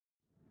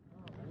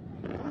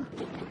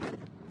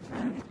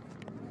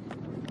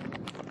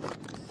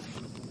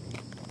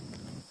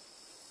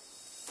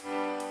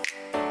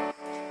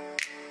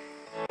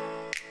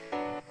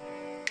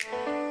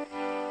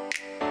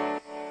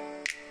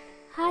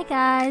Hi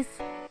guys,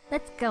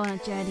 let's go on a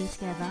journey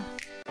together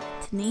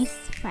to Nice,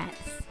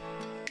 France.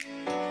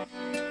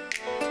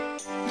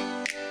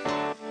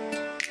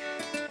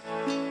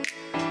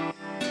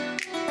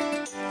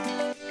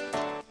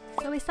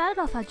 So we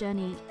started off our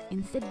journey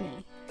in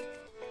Sydney.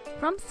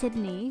 From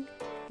Sydney,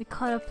 we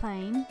caught a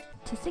plane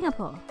to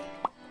Singapore,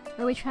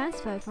 where we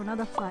transferred for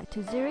another flight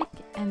to Zurich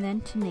and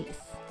then to Nice.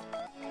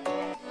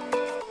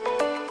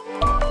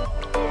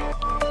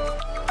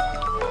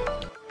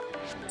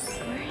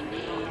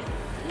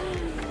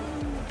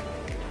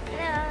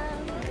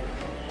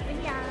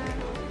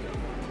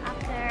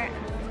 After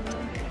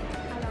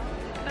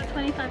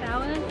 25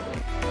 hours.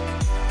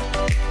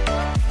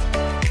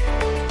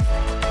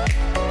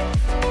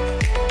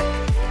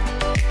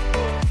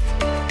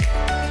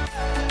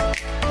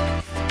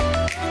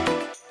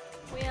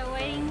 We are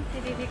waiting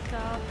to be picked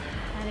up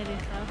and it is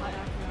so hot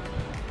outside.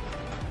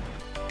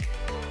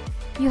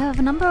 You have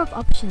a number of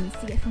options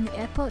to get from the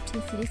airport to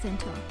the city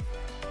centre.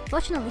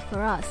 Fortunately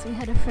for us, we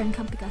had a friend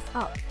come pick us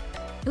up.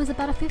 It was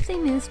about a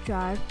 15 minutes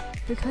drive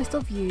through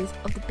coastal views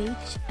of the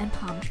beach and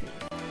palm trees.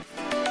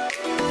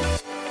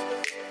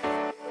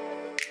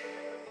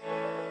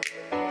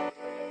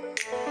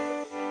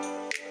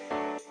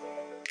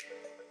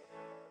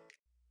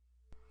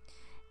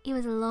 It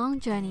was a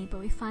long journey, but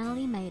we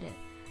finally made it.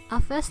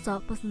 Our first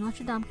stop was the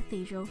Notre Dame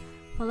Cathedral,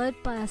 followed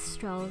by a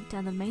stroll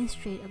down the main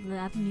street of the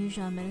Avenue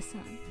Jean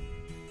Médecin.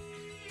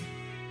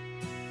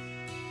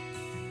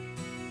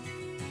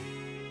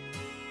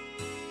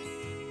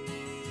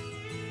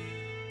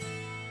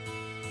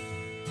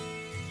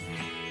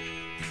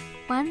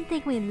 One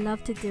thing we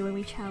love to do when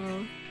we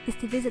travel is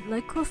to visit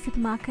local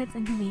supermarkets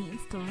and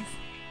convenience stores.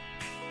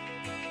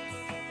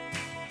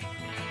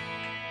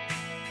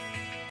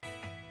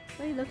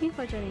 What are you looking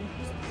for, Joby?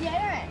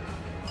 deodorant.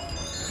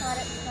 Let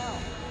it smell.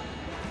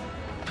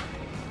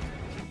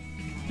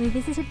 We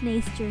visited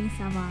Nice during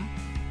summer,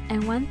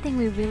 and one thing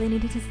we really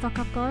needed to stock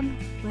up on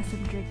were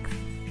some drinks.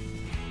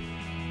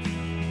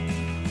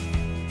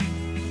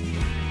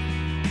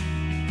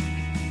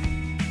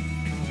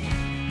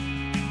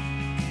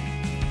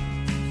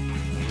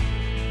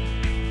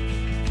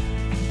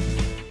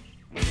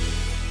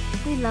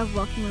 We love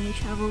walking when we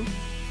travel.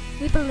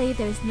 We believe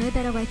there is no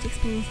better way to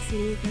experience the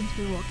city than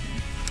through walking.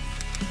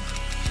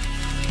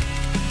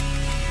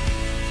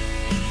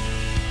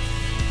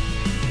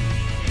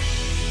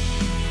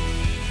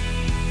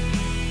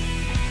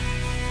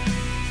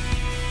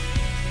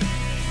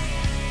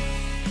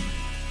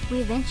 We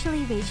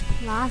eventually reached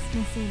Place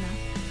Messina,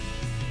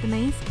 the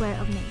main square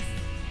of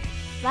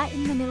Nice. Right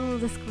in the middle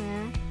of the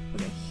square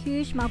was a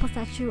huge marble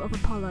statue of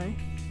Apollo,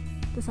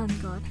 the sun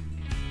god.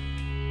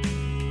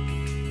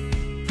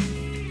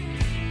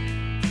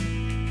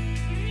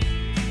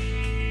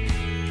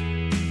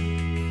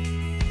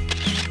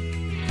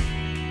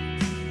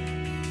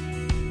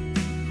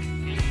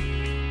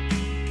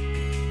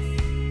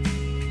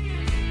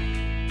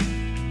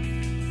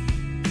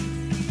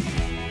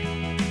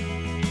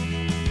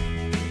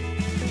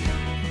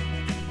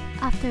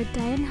 After a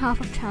day and a half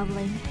of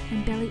travelling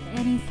and barely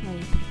any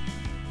sleep,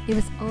 it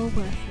was all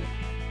worth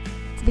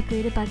it to be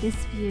greeted by this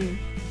view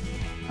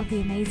of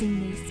the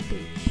amazing Nice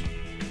beach.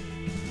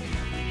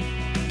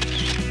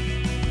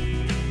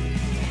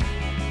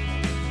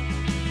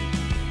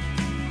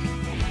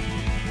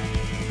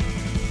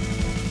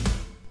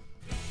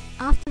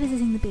 After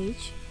visiting the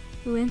beach,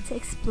 we went to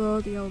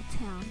explore the old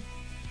town.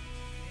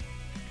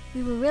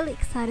 We were really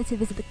excited to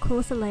visit the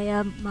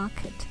Corsalea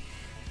market.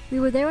 We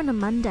were there on a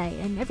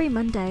Monday, and every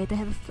Monday they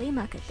have a flea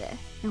market there,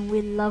 and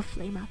we love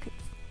flea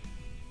markets.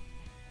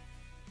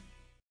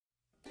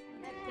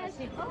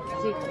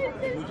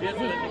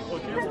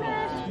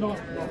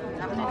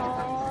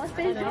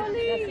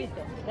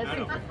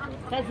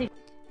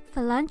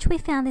 For lunch, we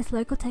found this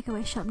local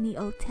takeaway shop near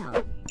Old Town.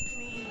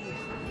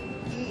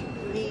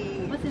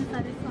 What's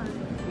inside this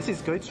one? This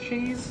is goat's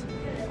cheese,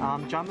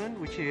 jamon,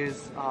 which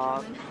is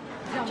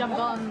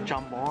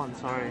jambon,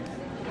 sorry,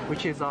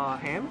 which is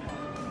ham.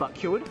 But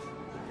cured,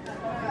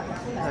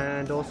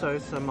 and also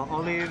some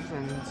olives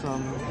and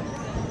some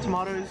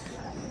tomatoes,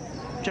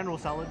 general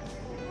salad.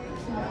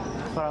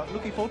 But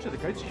looking forward to the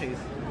goat's cheese.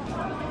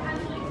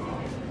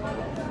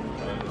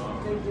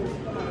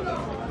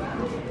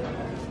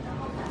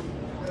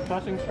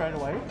 First thing straight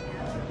away,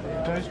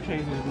 goat's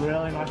cheese is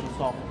really nice and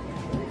soft.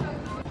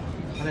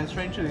 And then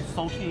straight into this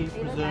salty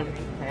preserved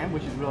ham,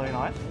 which is really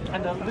nice.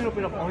 And a little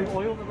bit of olive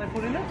oil that they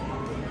put in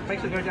it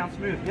makes it go down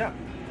smooth. Yeah,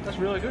 that's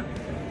really good.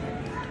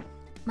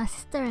 My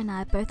sister and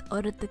I both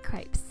ordered the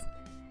crepes.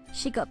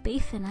 She got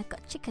beef and I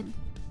got chicken.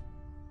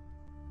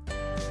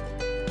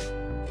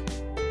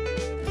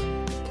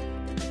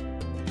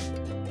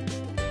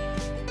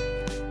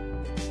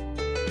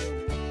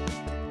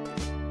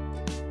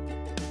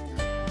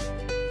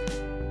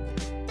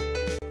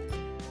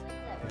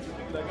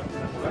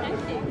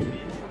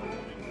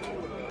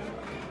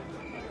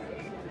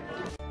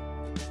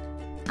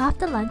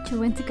 After lunch, we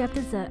went to grab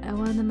dessert at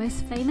one of the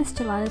most famous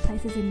gelato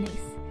places in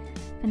Nice,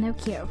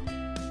 Monaco.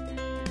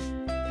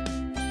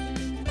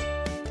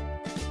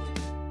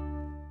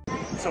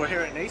 So we're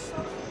here at Nice.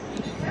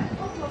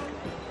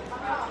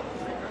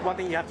 One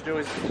thing you have to do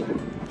is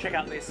check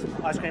out this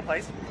ice cream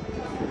place.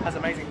 It has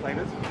amazing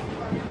flavours.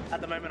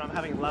 At the moment I'm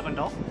having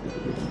lavender.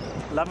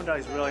 Lavender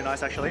is really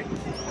nice actually.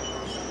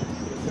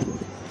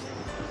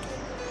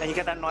 And you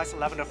get that nice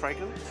lavender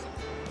fragrance.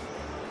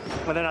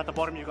 And then at the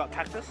bottom you've got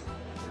cactus.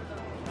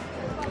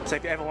 So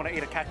if you ever want to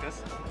eat a cactus,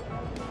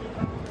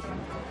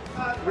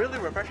 really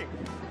refreshing.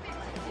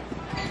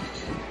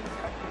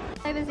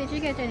 Flavors did you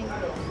get, Jenny?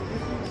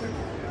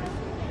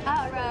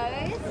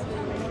 Rose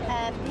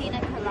and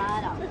pina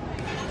colada.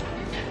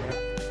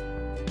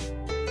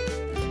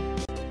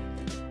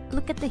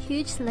 Look at the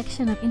huge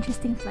selection of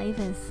interesting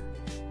flavors.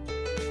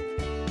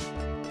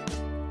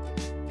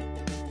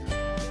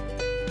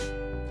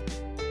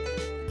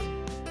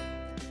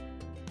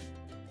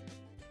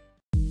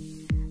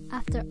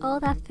 After all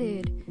that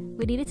food,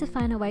 we needed to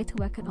find a way to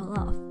work it all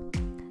off.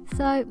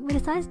 So we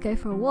decided to go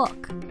for a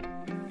walk.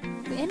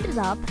 We ended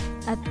up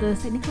at the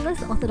St.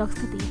 Nicholas Orthodox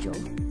Cathedral,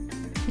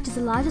 which is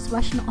the largest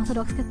Russian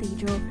Orthodox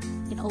cathedral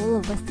in all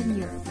of Western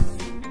Europe.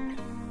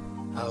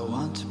 I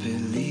want to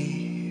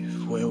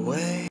believe we're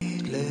weightless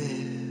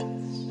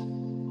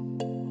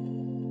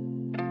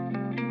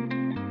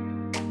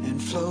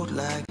and float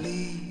like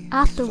leaves.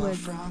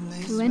 Afterwards,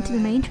 we went to the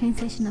main train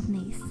station of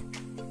Nice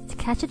to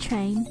catch a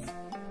train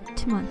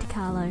to Monte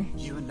Carlo.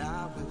 You and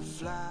I will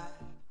fly.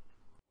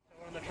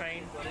 We're on the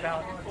train,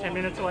 about 10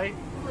 minutes away.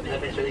 We're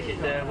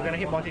going to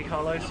hit Monte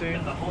Carlo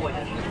soon.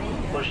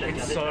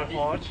 It's so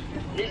hot.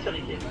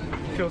 It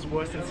feels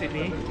worse than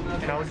Sydney.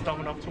 And I was dumb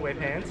enough to wear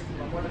pants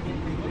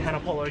and a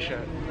polo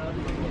shirt.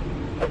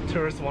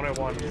 Tourist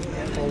 101.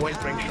 Always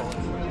bring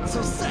shorts.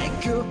 So say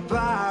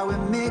goodbye, we're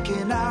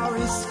making our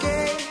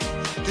escape.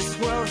 This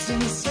world's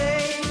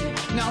insane.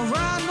 Now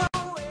run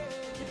away.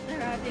 Just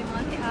arrived in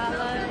Monte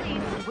Carlo.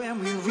 When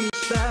we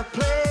reach that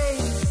place.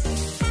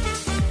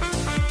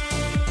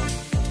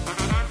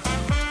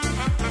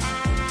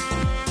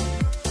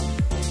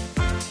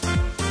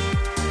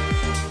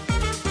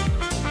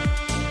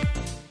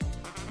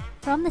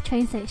 From the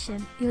train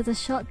station, it was a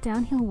short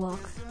downhill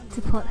walk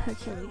to Port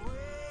Hercule.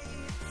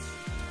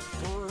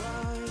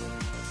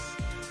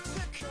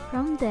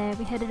 From there,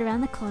 we headed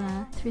around the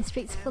corner through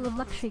streets full of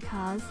luxury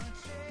cars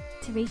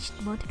to reach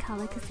the Monte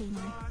Carlo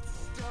Casino.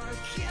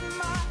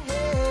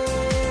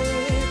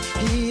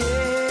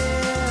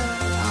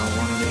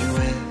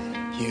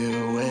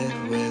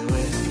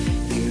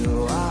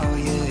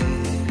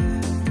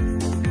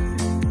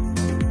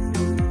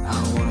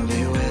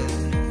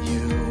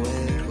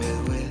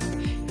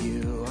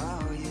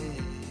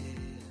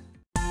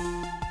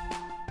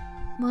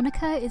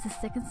 Monaco is the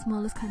second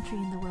smallest country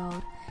in the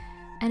world,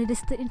 and it is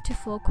split into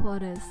 4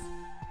 quarters.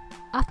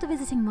 After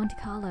visiting Monte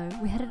Carlo,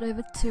 we headed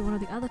over to one of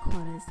the other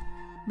quarters,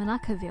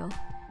 Monacoville,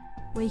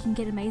 where you can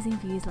get amazing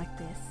views like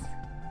this.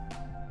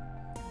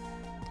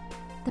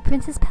 The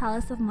Prince's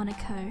Palace of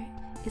Monaco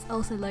is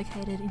also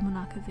located in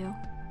Monacoville.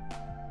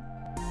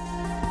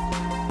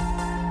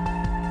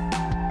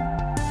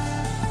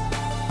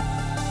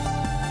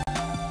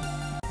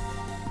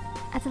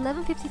 At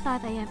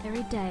 11:55 AM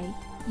every day,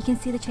 you can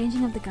see the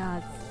changing of the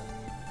guards.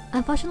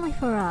 Unfortunately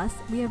for us,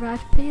 we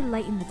arrived pretty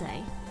late in the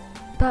day,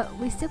 but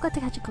we still got to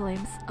catch a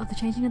glimpse of the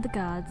changing of the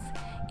guards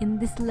in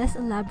this less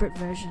elaborate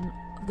version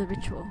of the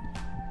ritual.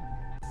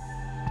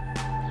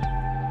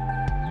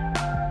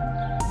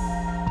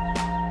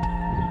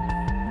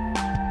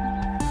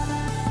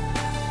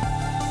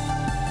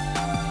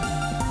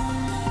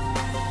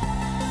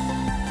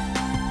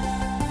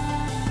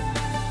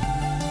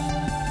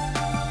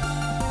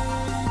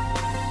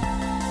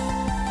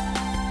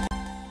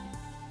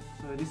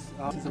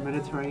 This is a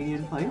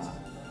Mediterranean place.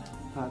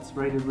 It's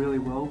rated really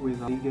well with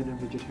vegan and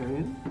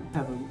vegetarian.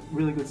 Have a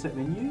really good set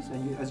menus,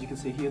 and as you can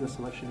see here, the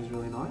selection is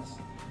really nice.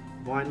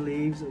 Vine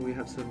leaves, and we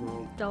have some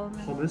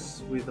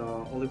hummus with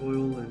olive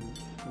oil and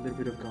a little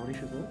bit of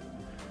garnish as well.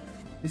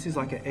 This is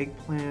like an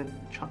eggplant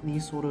chutney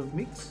sort of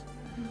mix.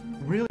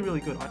 Really, really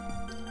good.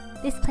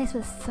 This place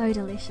was so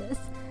delicious.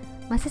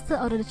 My sister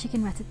ordered a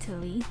chicken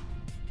ratatouille,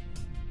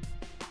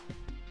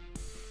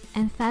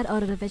 and Fad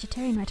ordered a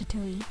vegetarian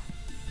ratatouille.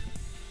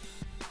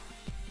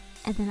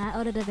 And then I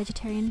ordered a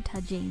vegetarian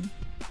tagine.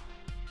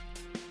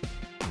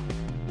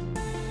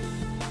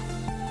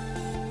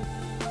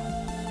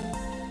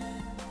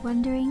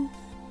 Wandering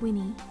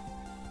Winnie.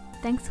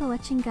 Thanks for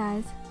watching,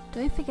 guys.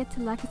 Don't forget to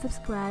like and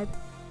subscribe,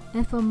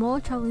 and for more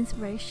travel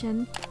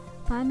inspiration,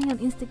 find me on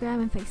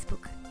Instagram and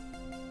Facebook.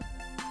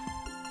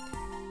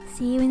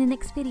 See you in the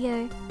next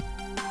video.